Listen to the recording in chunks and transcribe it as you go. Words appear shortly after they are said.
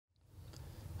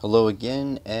Hello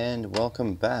again and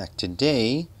welcome back.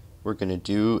 Today we're going to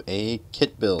do a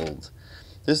kit build.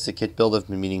 This is a kit build I've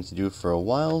been meaning to do for a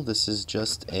while. This is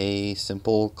just a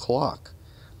simple clock.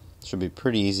 Should be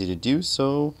pretty easy to do,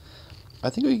 so I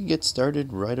think we can get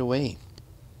started right away.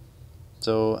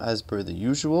 So as per the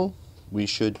usual, we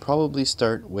should probably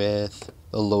start with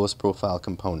the lowest profile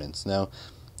components. Now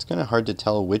it's kind of hard to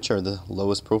tell which are the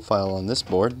lowest profile on this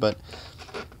board, but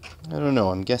I don't know,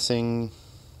 I'm guessing,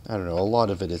 I don't know, a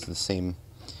lot of it is the same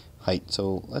height.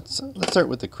 So let's start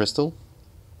with the crystal.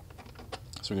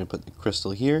 So we're going to put the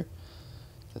crystal here.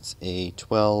 That's a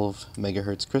 12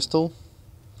 megahertz crystal.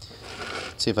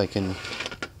 Let's see if I can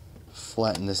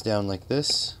flatten this down like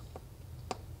this.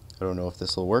 I don't know if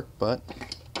this will work, but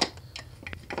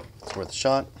it's worth a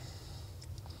shot.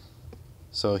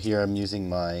 So here I'm using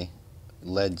my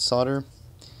lead solder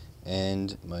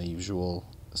and my usual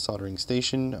soldering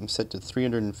station. I'm set to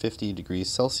 350 degrees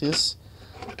Celsius.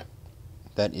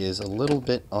 That is a little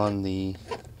bit on the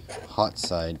hot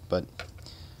side, but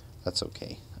that's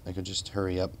okay. I could just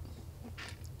hurry up.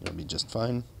 It'll be just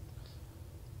fine.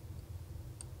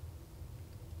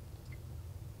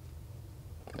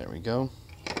 There we go.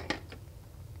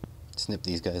 Snip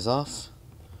these guys off.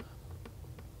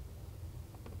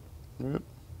 Whoop.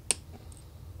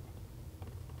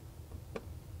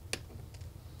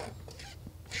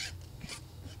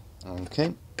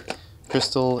 Okay,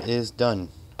 crystal is done.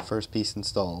 First piece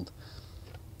installed.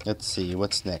 Let's see,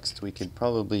 what's next? We could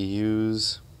probably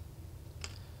use...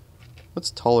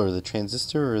 What's taller, the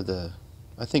transistor or the...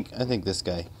 I think this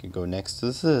guy could go next. So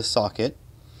this is a socket.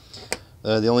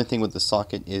 The only thing with the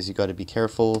socket is you got to be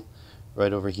careful.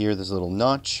 Right over here there's a little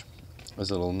notch.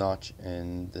 There's a little notch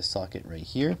and the socket right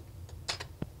here.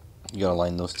 You got to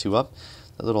line those two up.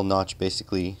 The little notch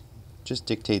basically just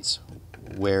dictates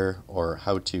where or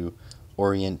how to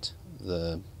orient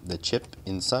the chip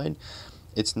inside.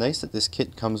 It's nice that this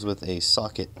kit comes with a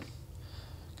socket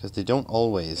because they don't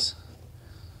always.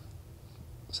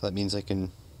 So that means I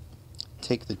can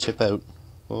take the chip out.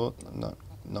 Oh,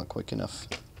 not quick enough.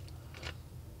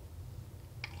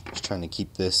 Just trying to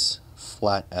keep this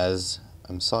flat as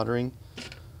I'm soldering.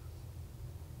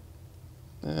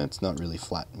 It's not really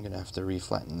flat. I'm gonna have to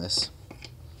re-flatten this.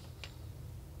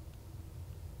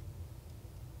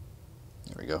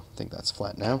 There we go. I think that's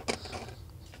flat now.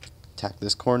 Attack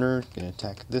this corner. Gonna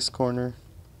attack this corner.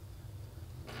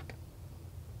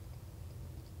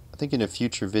 I think in a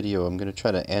future video I'm gonna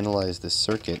try to analyze this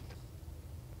circuit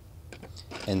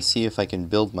and see if I can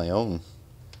build my own.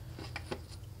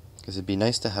 Because it'd be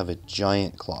nice to have a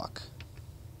giant clock.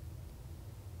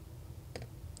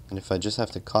 And if I just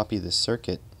have to copy this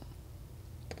circuit,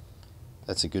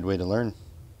 that's a good way to learn.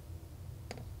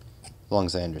 As long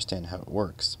as I understand how it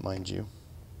works, mind you.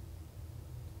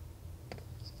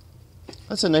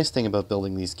 That's a nice thing about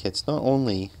building these kits. Not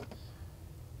only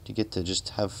do you get to just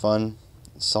have fun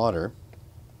and solder,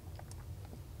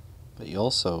 but you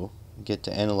also get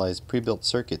to analyze pre-built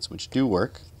circuits which do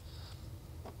work.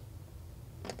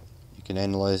 You can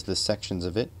analyze the sections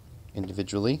of it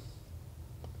individually.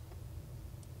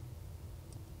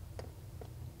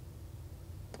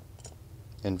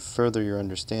 And further your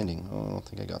understanding. Oh, I don't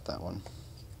think I got that one.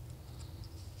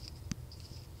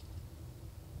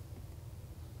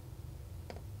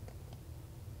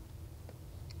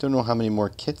 Don't know how many more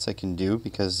kits I can do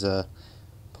because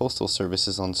Postal Service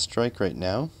is on strike right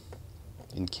now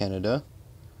in Canada.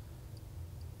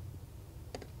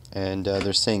 And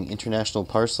they're saying international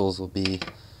parcels will be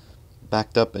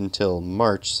backed up until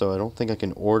March, so I don't think I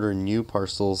can order new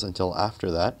parcels until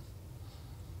after that.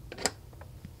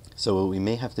 So we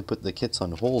may have to put the kits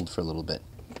on hold for a little bit.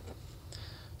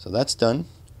 So that's done.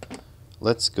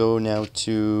 Let's go now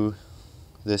to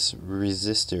this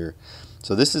resistor.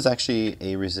 So this is actually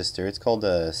a resistor. It's called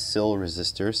a SIL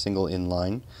resistor, single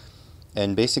inline.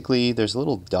 And basically there's a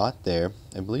little dot there.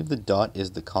 I believe the dot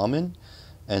is the common,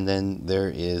 and then there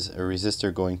is a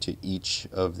resistor going to each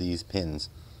of these pins.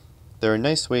 They're a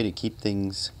nice way to keep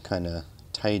things kind of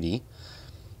tidy.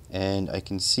 And I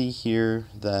can see here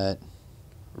that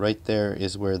right there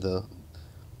is where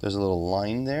there's a little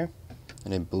line there,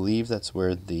 and I believe that's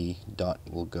where the dot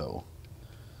will go.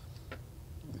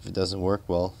 If it doesn't work,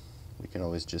 well, we can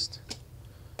always just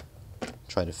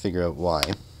try to figure out why.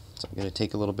 So I'm going to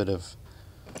take a little bit of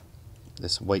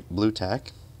this white blue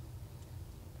tack,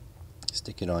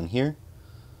 stick it on here,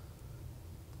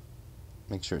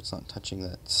 make sure it's not touching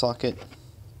that socket,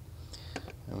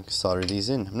 and we can solder these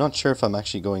in. I'm not sure if I'm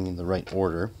actually going in the right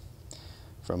order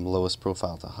from lowest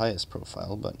profile to highest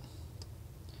profile, but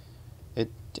it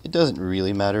doesn't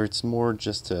really matter. It's more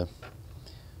just to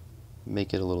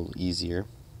make it a little easier.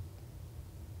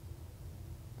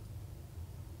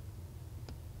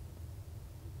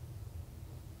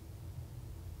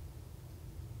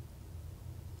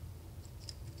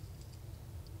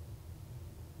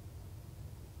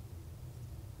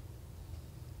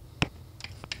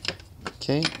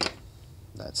 Okay,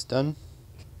 that's done.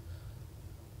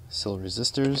 Still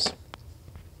resistors.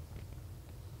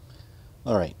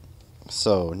 Alright,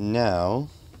 so now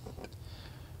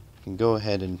we can go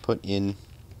ahead and put in,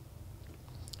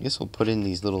 I guess we'll put in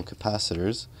these little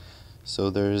capacitors. So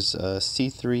there's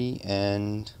C3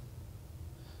 and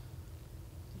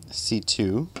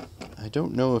C2. I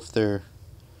don't know if they're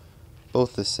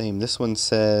both the same. This one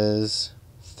says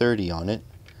 30 on it.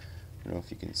 I don't know if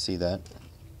you can see that.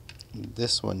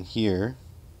 This one here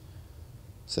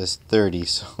says 30,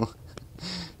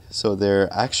 so they're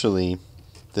actually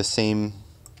the same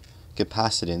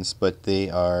capacitance, but they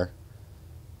are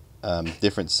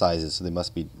different sizes, so they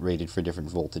must be rated for different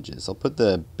voltages. I'll put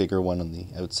the bigger one on the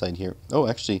outside here. Oh,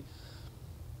 actually,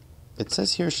 it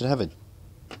says here it should have a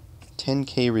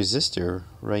 10K resistor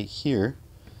right here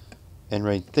and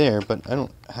right there, but I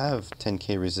don't have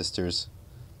 10K resistors.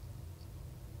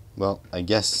 Well, I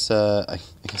guess I'll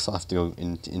have to go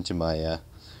into my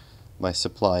my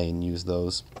supply and use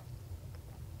those.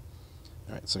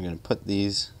 Alright, so I'm going to put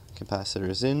these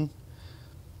capacitors in.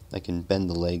 I can bend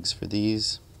the legs for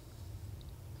these.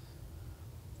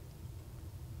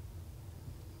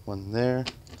 One there,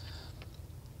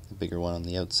 a bigger one on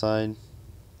the outside.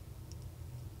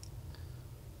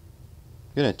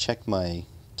 I'm going to check my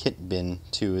kit bin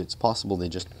too. It's possible they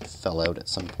just fell out at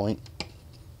some point.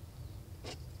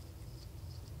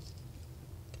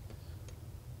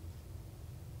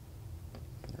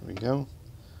 There we go.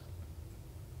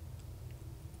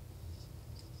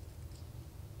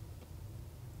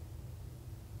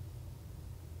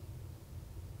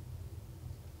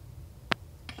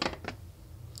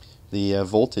 The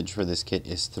voltage for this kit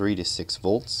is 3 to 6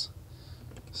 volts.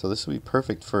 So this will be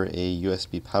perfect for a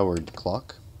USB powered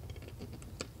clock.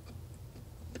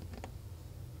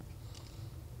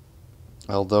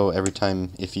 Although every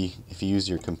time, if you use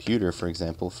your computer, for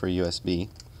example, for USB,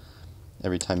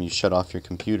 every time you shut off your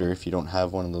computer, if you don't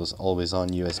have one of those always-on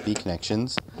USB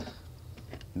connections,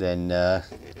 then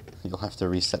you'll have to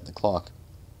reset the clock.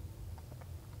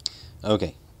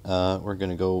 Okay, we're going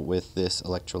to go with this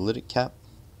electrolytic cap.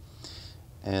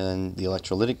 And the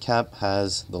electrolytic cap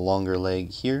has the longer leg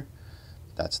here.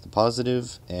 That's the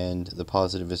positive, and the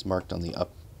positive is marked on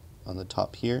the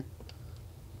top here.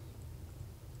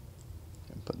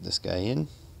 Put this guy in.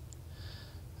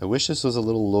 I wish this was a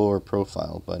little lower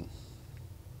profile, but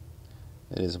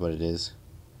it is what it is.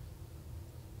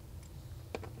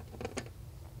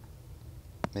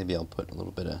 Maybe I'll put a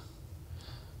little bit of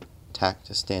tack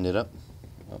to stand it up.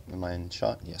 Oh, am I in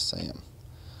shot? Yes, I am.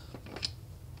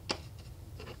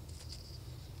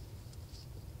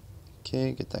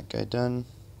 Okay, get that guy done.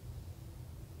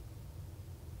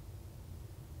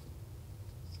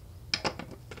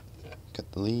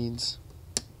 Cut the leads.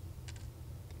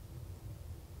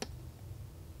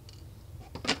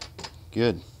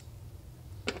 Good.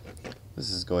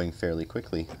 This is going fairly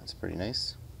quickly. That's pretty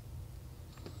nice.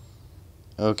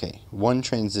 Okay, 1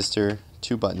 transistor,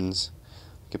 2 buttons.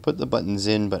 I could put the buttons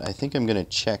in, but I think I'm going to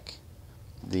check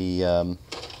the...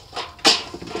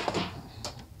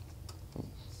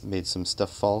 made some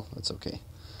stuff fall. That's okay.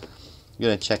 I'm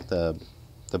going to check the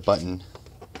button,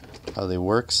 how they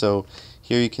work. So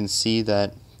here you can see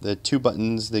that the 2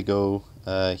 buttons, they go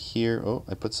here. Oh,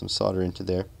 I put some solder into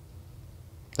there.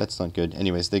 That's not good.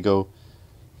 Anyways, they go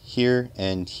here,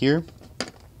 and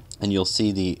you'll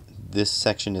see this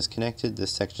section is connected,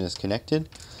 this section is connected.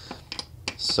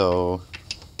 So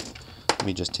let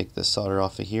me just take the solder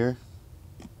off of here.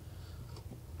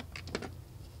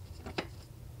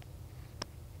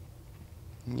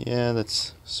 Yeah,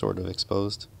 that's sort of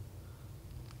exposed.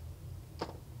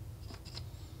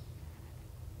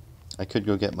 I could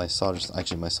go get my solder,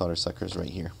 actually my solder sucker is right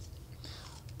here.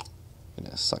 I'm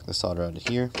going to suck the solder out of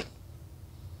here.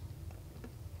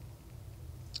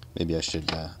 Maybe I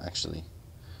should actually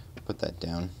put that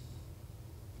down.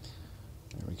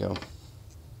 There we go.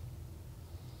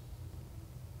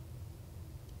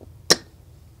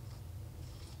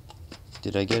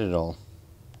 Did I get it all?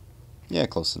 Yeah,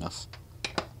 close enough.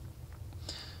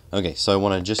 Okay, so I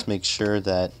want to just make sure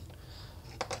that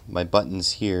my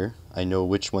buttons here, I know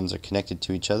which ones are connected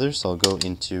to each other, so I'll go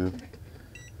into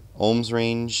ohms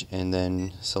range and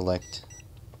then select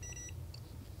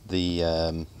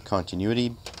the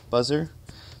continuity buzzer.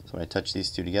 So when I touch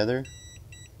these two together,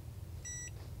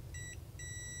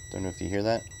 don't know if you hear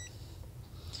that.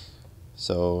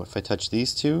 So if I touch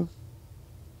these two,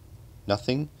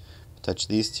 nothing. Touch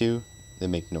these two, they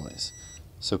make noise.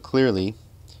 So clearly,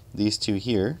 these two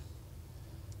here,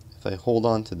 if I hold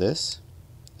on to this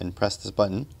and press this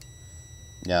button,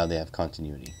 now they have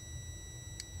continuity.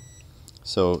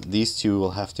 So these two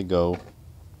will have to go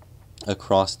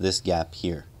across this gap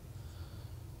here.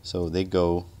 So they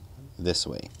go this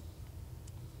way.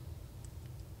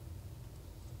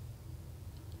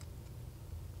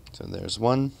 So there's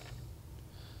one,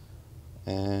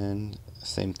 and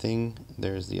same thing,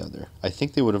 there's the other. I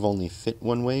think they would have only fit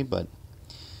one way, but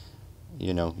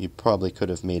you know, you probably could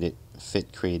have made it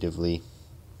fit creatively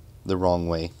the wrong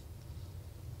way.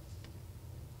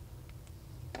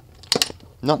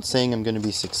 Not saying I'm going to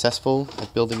be successful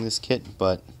at building this kit,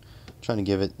 but trying to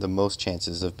give it the most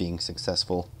chances of being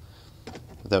successful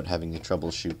without having to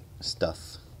troubleshoot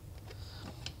stuff.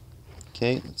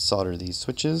 Okay, let's solder these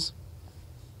switches.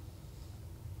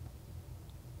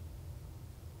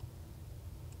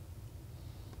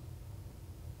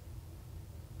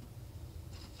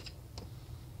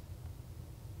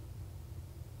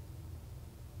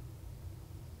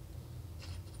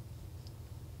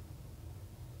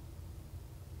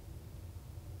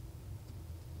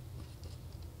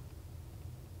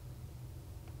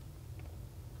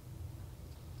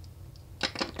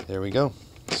 There we go.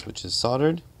 Switch is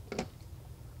soldered.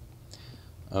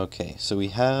 Okay, so we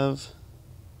have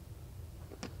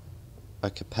a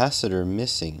capacitor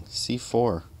missing,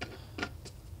 C4.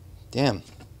 Damn.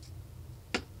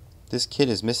 This kit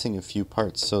is missing a few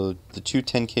parts. So the two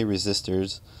 10K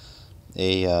resistors,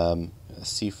 a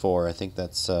C4, I think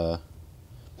that's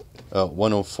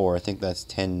 104, I think that's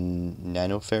 10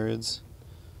 nanofarads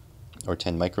or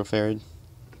 10 microfarad.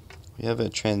 We have a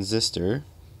transistor,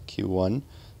 Q1.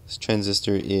 This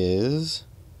transistor is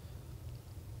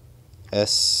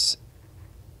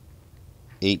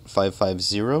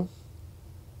S8550.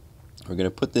 We're going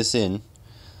to put this in,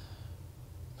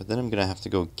 but then I'm going to have to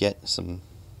go get some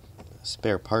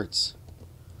spare parts.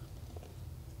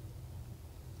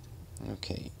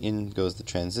 Okay, in goes the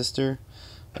transistor.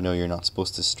 I know you're not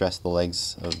supposed to stress the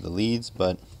legs of the leads,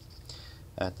 but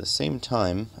at the same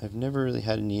time, I've never really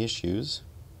had any issues.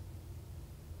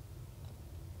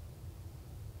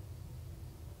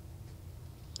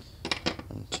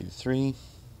 1, 2, 3.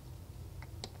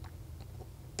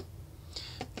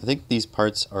 I think these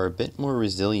parts are a bit more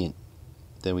resilient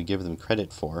than we give them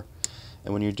credit for.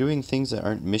 And when you're doing things that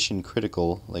aren't mission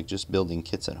critical, like just building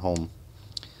kits at home,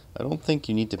 I don't think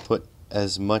you need to put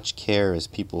as much care as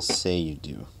people say you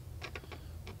do.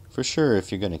 For sure,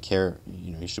 if you're going to care,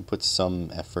 you know, you should put some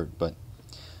effort, but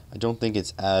I don't think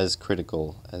it's as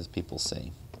critical as people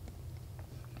say.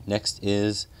 Next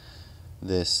is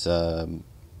this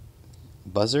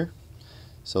buzzer.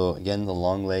 So again, the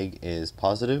long leg is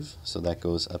positive, so that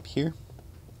goes up here.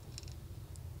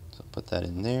 So put that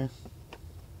in there.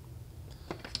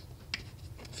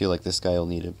 I feel like this guy will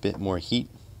need a bit more heat.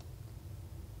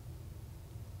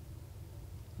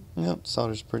 Yep,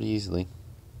 solders pretty easily.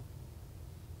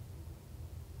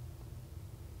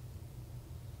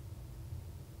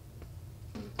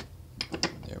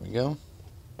 There we go.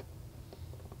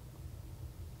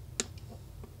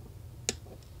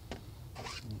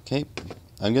 Okay,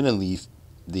 I'm going to leave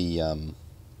the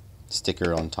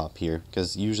sticker on top here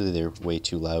because usually they're way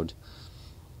too loud.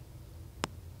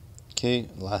 Okay,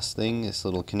 last thing, this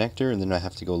little connector, and then I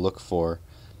have to go look for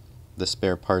the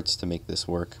spare parts to make this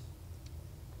work.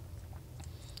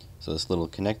 So this little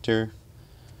connector,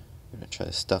 I'm going to try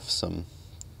to stuff some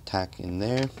tack in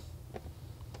there.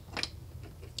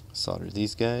 Solder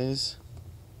these guys.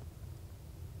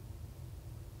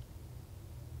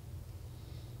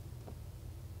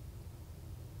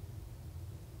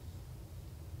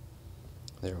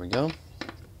 There we go.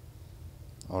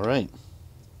 Alright.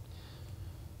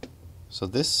 So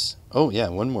this, oh yeah,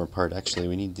 one more part actually.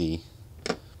 We need the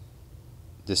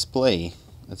display.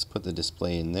 Let's put the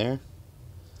display in there.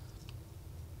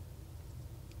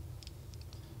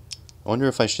 I wonder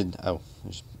if I should, oh, I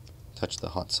just touched the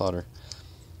hot solder.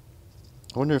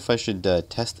 I wonder if I should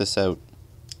test this out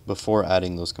before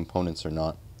adding those components or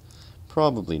not.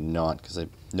 Probably not, because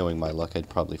knowing my luck, I'd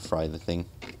probably fry the thing.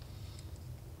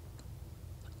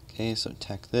 Okay, so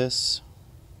tack this.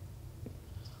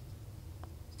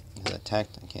 Is that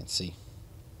tacked? I can't see.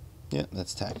 Yeah,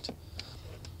 that's tacked.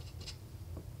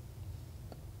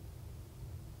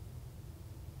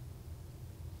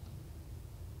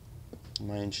 Am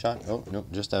I in shot? Oh, nope,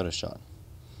 just out of shot.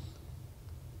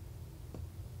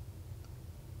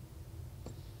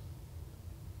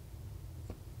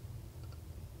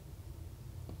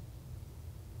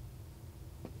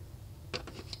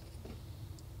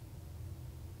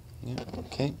 Yeah,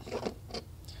 okay.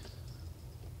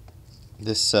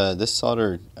 This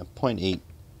solder 0.8,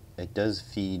 it does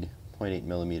feed 0.8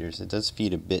 millimeters. It does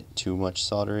feed a bit too much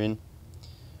solder in,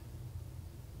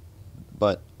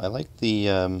 but I like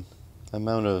the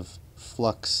amount of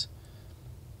flux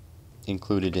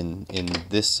included in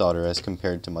this solder as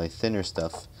compared to my thinner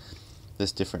stuff.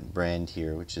 This different brand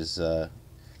here, which is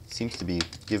seems to be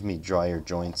give me drier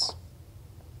joints.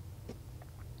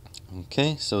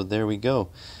 Okay, so there we go.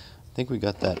 I think we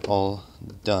got that all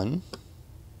done.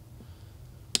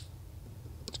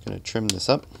 Just gonna trim this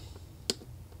up.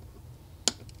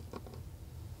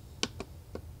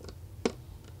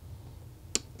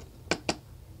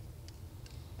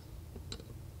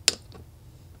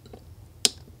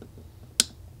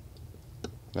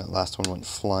 That last one went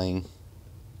flying.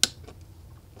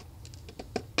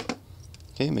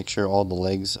 Okay, make sure all the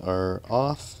legs are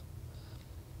off.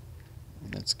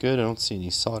 That's good. I don't see any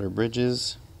solder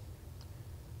bridges.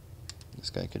 This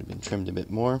guy could have been trimmed a bit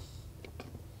more.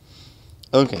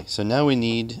 Okay, so now we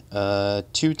need 2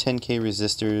 10K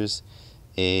resistors,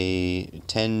 a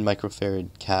 10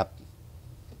 microfarad cap,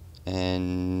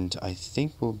 and I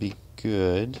think we'll be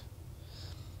good.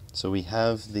 So we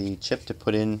have the chip to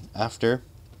put in after,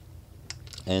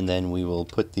 and then we will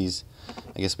put these,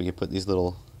 I guess we could put these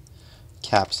little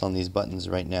caps on these buttons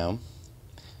right now,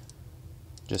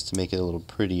 just to make it a little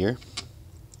prettier.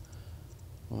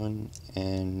 1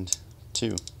 and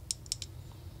 2.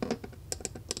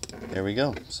 There we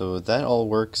go. So that all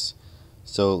works.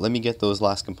 So let me get those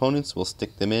last components, we'll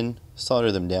stick them in,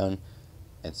 solder them down,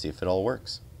 and see if it all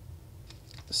works.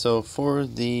 So for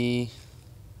the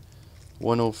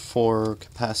 104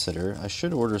 capacitor, I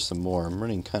should order some more. I'm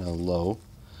running kind of low.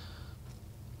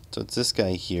 So it's this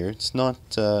guy here. It's not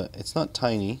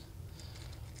tiny,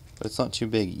 but it's not too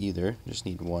big either. Just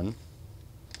need one.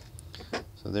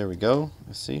 So there we go.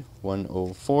 Let's see,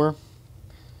 104.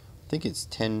 I think it's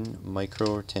 10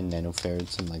 micro or 10 nanofarad,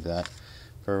 something like that.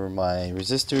 For my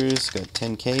resistors, got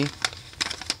 10K.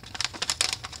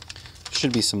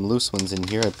 Should be some loose ones in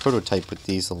here. I prototype with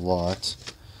these a lot.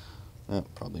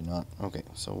 Probably not. Okay,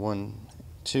 so 1,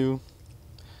 2.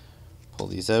 Pull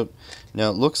these out.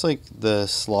 Now it looks like the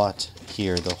slot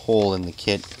here, the hole in the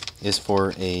kit, is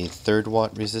for a 3rd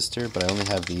watt resistor, but I only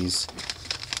have these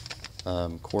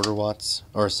quarter watts,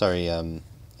 or sorry,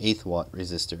 1/8 watt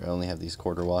resistor. I only have these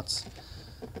quarter watts.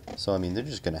 So I mean, they're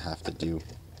just gonna have to do.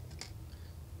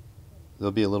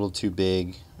 They'll be a little too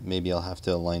big. Maybe I'll have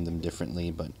to align them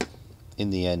differently, but in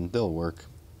the end, they'll work.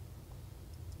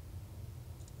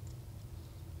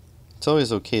 It's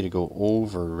always okay to go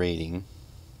over rating.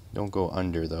 Don't go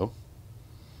under though.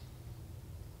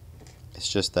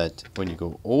 It's just that when you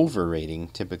go over rating,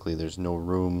 typically there's no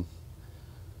room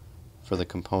for the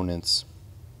components.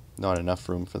 Not enough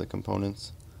room for the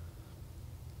components.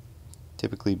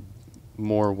 Typically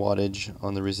more wattage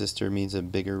on the resistor means a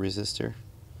bigger resistor.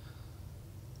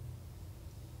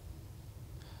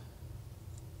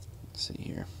 Let's see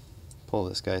here. Pull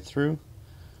this guy through.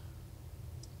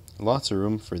 Lots of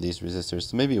room for these resistors,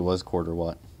 so maybe it was quarter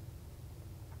watt.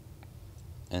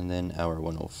 And then our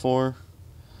 104,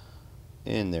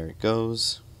 and there it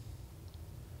goes.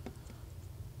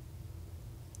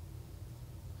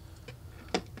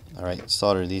 Alright,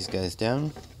 solder these guys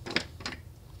down.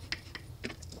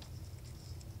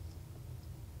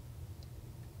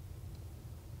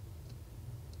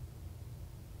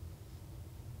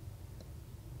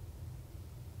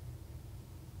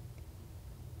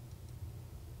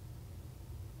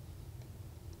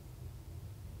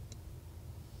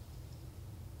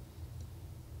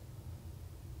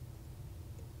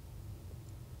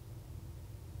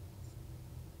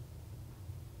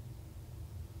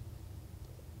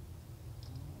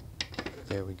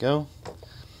 There we go.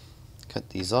 Cut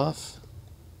these off.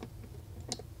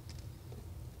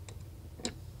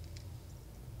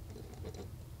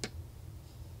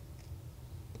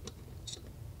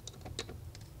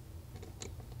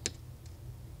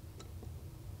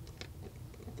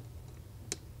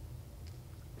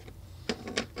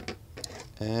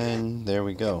 And there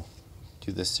we go.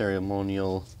 Do the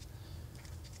ceremonial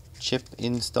chip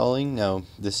installing. Now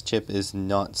this chip is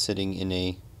not sitting in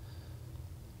a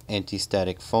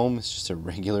anti-static foam, it's just a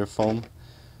regular foam.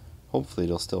 Hopefully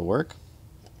it'll still work.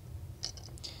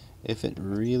 If it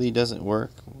really doesn't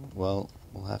work, well,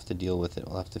 we'll have to deal with it.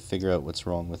 We'll have to figure out what's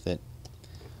wrong with it.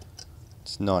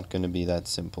 It's not going to be that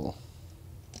simple.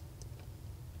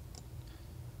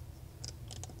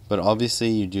 But obviously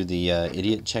you do the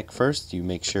idiot check first. You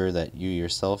make sure that you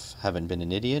yourself haven't been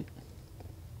an idiot.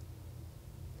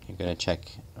 You're going to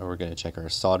check, or we're going to check our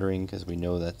soldering because we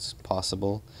know that's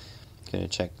possible. Going to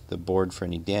check the board for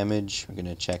any damage. We're going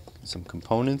to check some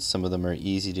components. Some of them are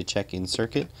easy to check in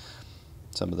circuit.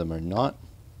 Some of them are not.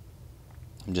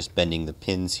 I'm just bending the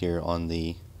pins here on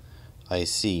the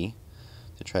IC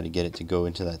to try to get it to go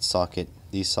into that socket.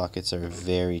 These sockets are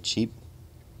very cheap.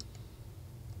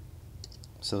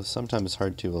 So sometimes it's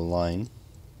hard to align.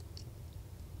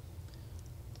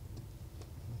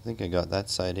 I think I got that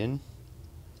side in.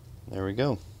 There we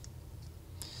go.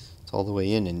 It's all the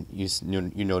way in, and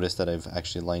you notice that I've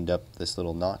actually lined up this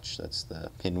little notch. That's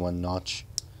the pin 1 notch.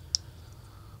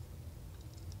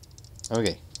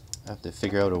 Okay, I have to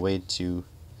figure out a way to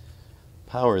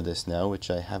power this now,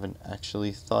 which I haven't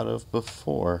actually thought of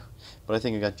before, but I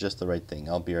think I got just the right thing.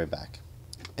 I'll be right back.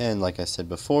 And like I said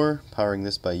before, powering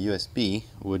this by USB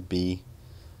would be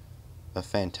a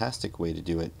fantastic way to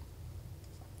do it.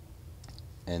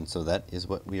 And so that is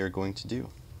what we are going to do.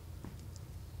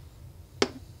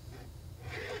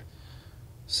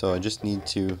 So I just need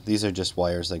to, these are just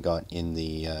wires I got in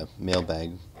the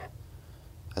mailbag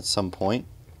at some point.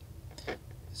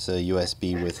 It's a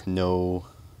USB with no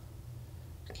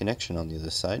connection on the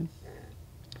other side.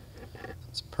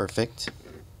 That's perfect.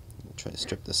 I'll try to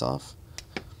strip this off.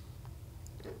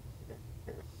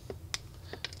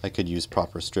 I could use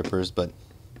proper strippers, but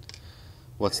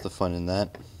what's the fun in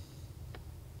that?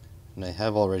 And I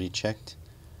have already checked.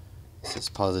 This is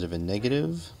positive and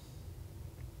negative.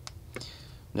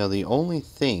 Now the only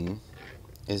thing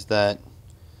is that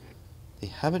they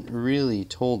haven't really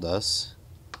told us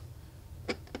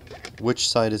which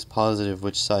side is positive,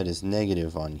 which side is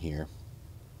negative on here.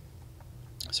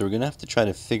 So we're going to have to try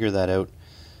to figure that out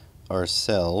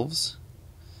ourselves.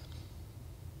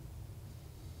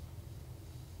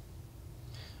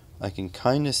 I can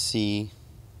kind of see,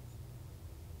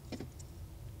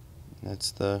 that's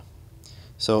the,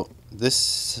 so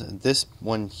this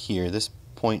one here, this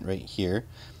point right here,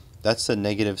 that's the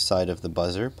negative side of the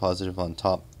buzzer, positive on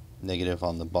top, negative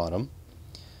on the bottom.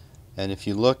 And if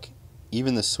you look,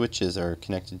 even the switches are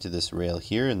connected to this rail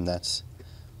here, and that's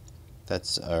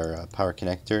our power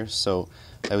connector. So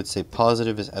I would say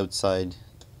positive is outside,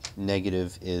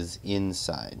 negative is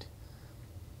inside.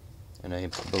 And I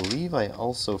believe I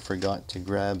also forgot to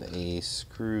grab a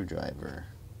screwdriver.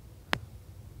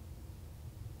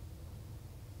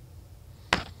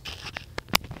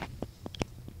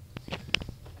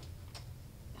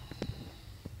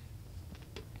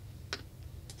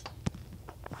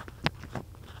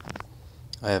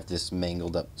 I have this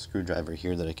mangled up screwdriver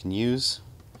here that I can use.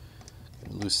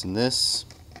 Loosen this.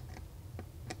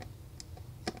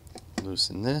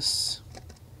 Loosen this.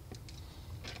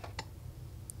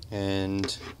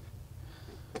 And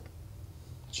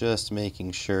just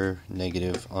making sure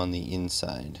negative on the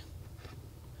inside.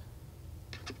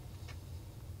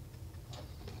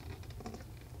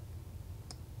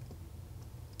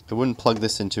 I wouldn't plug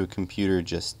this into a computer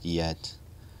just yet.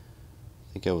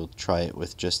 I think I will try it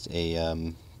with just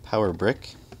a power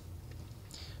brick,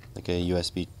 like a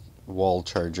USB wall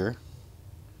charger.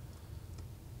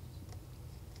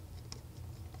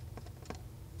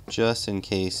 Just in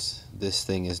case this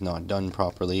thing is not done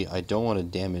properly. I don't want to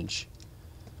damage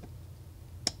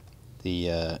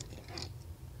the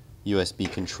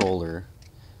USB controller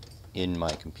in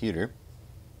my computer.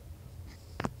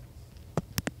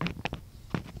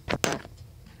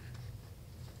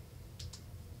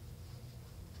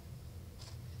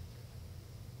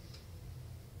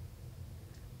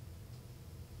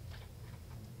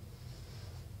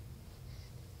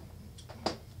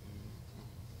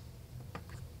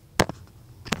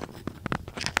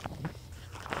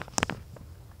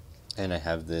 And I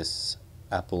have this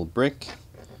Apple brick.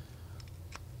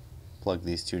 Plug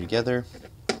these two together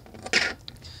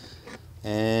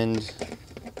and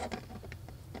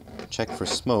check for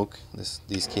smoke.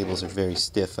 These cables are very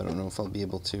stiff. I don't know if I'll be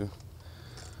able to.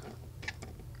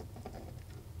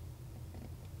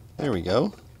 There we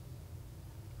go.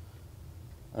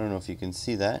 I don't know if you can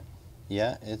see that.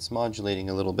 Yeah, it's modulating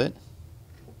a little bit.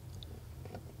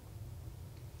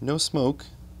 No smoke.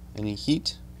 Any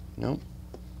heat? No.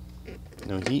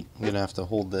 No heat. I'm going to have to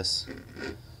hold this.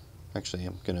 Actually,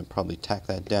 I'm going to probably tack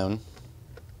that down.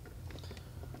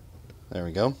 There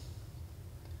we go.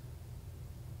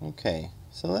 Okay,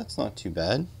 so that's not too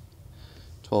bad.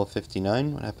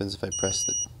 12:59. What happens if I press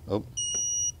the... Oh.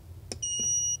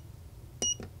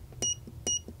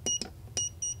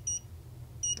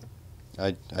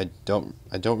 I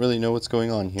don't really know what's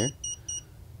going on here.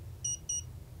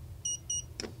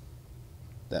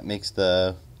 That makes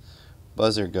the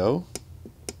buzzer go.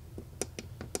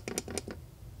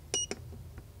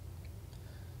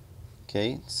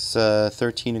 Okay, it's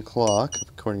 13 o'clock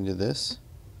according to this.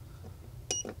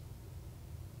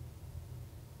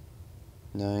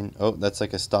 9. Oh, that's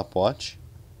like a stopwatch.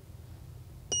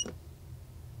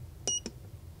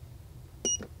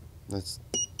 That's...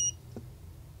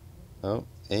 Oh,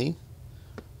 A.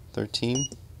 13.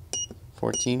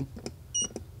 14.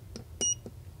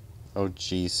 Oh,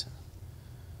 jeez.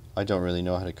 I don't really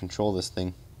know how to control this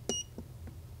thing.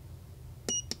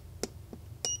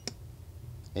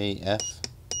 AF.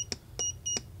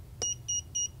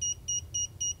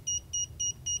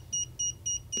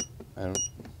 I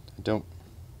don't.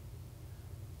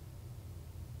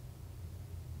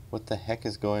 What the heck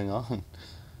is going on?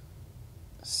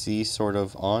 C sort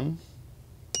of on.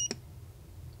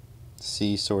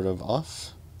 C sort of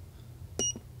off.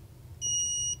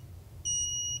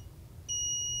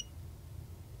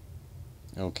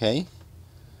 Okay.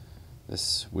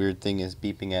 This weird thing is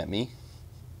beeping at me.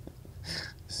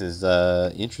 This is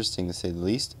interesting to say the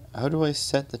least. How do I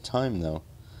set the time though?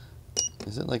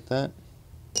 Is it like that?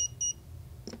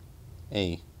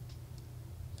 A.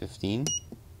 15.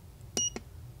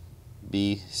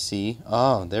 B, C.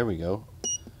 Oh, there we go.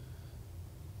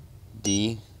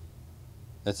 D.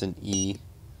 That's an E.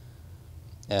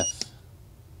 F.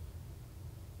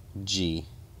 G.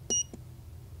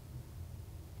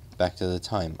 Back to the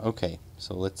time. Okay,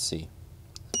 so let's see.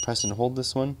 Press and hold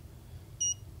this one.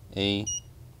 A.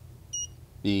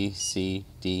 B, C,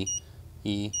 D,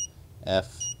 E,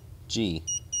 F, G.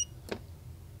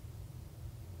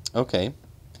 Okay,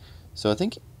 so I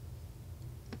think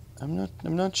I'm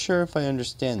not sure if I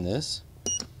understand this,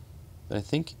 but I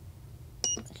think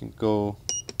I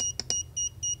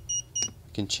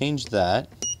can change that.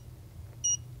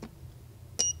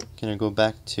 Can I go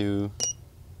back to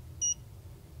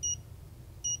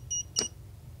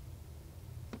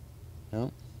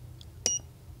no?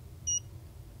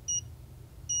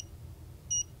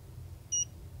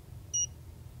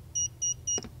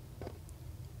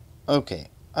 Okay,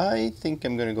 I think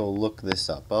I'm gonna go look this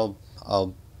up.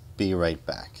 I'll be right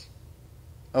back.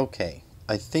 Okay,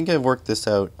 I think I've worked this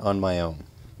out on my own,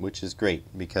 which is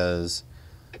great because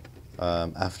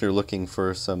after looking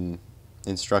for some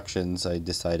instructions, I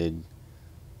decided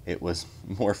it was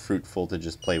more fruitful to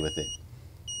just play with it.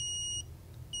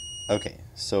 Okay,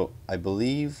 so I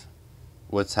believe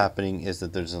what's happening is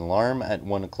that there's an alarm at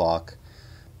 1 o'clock,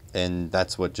 and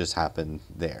that's what just happened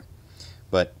there.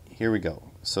 But here we go.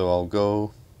 So I'll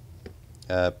go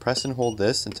press and hold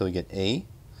this until we get A.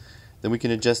 Then we can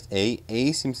adjust A.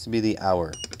 A seems to be the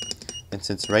hour. And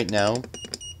since right now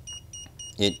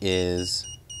it is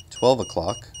 12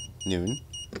 o'clock, noon,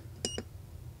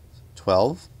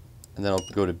 12, and then I'll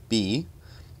go to B.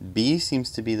 B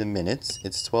seems to be the minutes.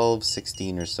 It's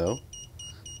 12:16 or so.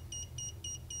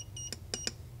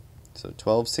 So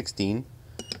 12:16.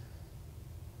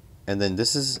 And then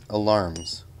this is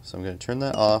alarms. So I'm going to turn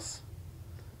that off,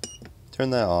 turn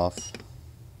that off,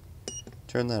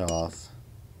 turn that off.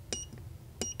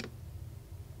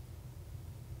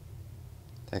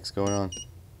 The heck's going on?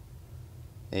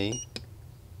 A,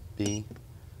 B,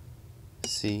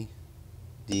 C,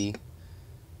 D,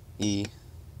 E.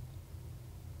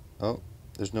 Oh,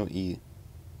 there's no E.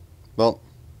 Well,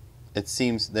 it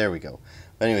seems, there we go.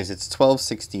 But anyways, it's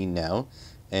 12:16 now,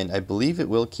 and I believe it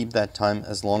will keep that time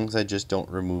as long as I just don't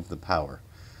remove the power.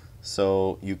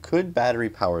 So you could battery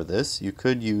power this. You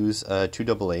could use 2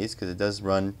 AA's because it does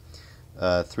run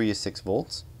 3 to 6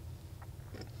 volts.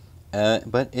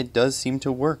 But it does seem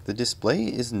to work. The display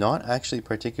is not actually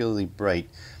particularly bright.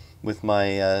 With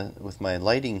my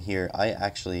lighting here, I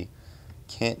actually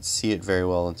can't see it very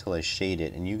well until I shade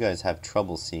it, and you guys have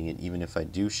trouble seeing it even if I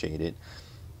do shade it.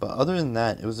 But other than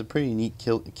that, it was a pretty neat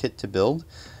kit to build,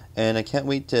 and I can't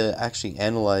wait to actually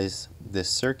analyze this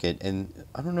circuit. And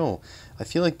I don't know, I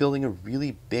feel like building a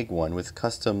really big one with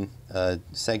custom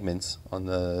segments on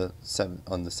the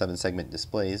 7-segment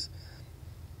displays.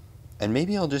 And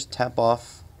maybe I'll just tap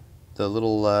off the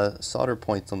little solder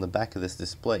points on the back of this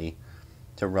display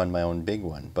to run my own big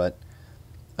one. But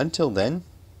until then,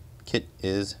 kit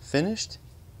is finished.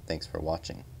 Thanks for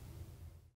watching.